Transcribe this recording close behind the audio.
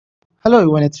Hello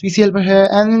everyone, it's VC Helper here,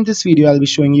 and in this video I'll be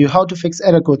showing you how to fix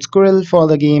error code Squirrel for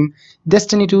the game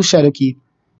Destiny 2 Shadowkeep.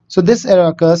 So this error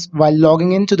occurs while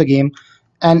logging into the game,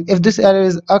 and if this error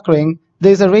is occurring,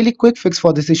 there is a really quick fix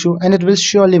for this issue and it will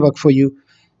surely work for you.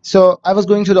 So I was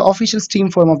going to the official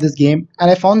Steam forum of this game and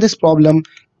I found this problem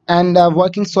and a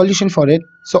working solution for it.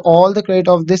 So all the credit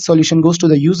of this solution goes to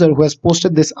the user who has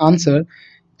posted this answer,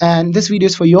 and this video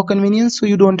is for your convenience so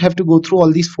you don't have to go through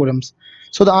all these forums.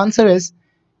 So the answer is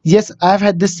yes, I've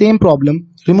had the same problem.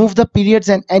 Remove the periods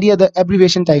and any other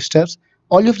abbreviation type steps.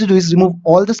 All you have to do is remove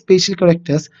all the special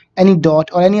characters, any dot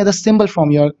or any other symbol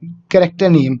from your character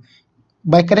name.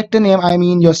 By character name, I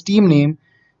mean your Steam name.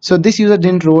 So this user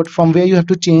didn't wrote from where you have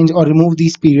to change or remove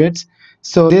these periods.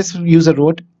 So this user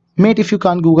wrote, mate, if you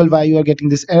can't Google why you are getting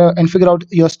this error and figure out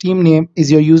your Steam name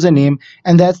is your username,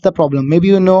 and that's the problem. Maybe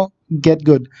you know, get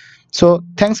good. So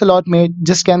thanks a lot, mate.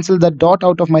 Just cancel the dot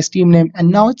out of my Steam name and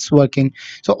now it's working.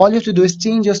 So all you have to do is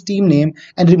change your Steam name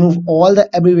and remove all the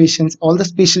abbreviations, all the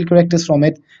special characters from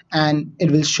it, and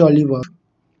it will surely work.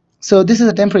 So this is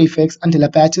a temporary fix until a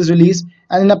patch is released,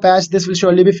 and in a patch this will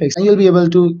surely be fixed and you'll be able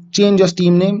to change your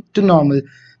Steam name to normal.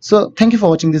 So thank you for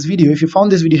watching this video. If you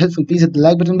found this video helpful, please hit the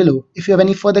like button below. If you have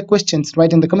any further questions,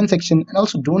 write in the comment section, and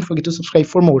also don't forget to subscribe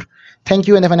for more. Thank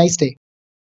you and have a nice day.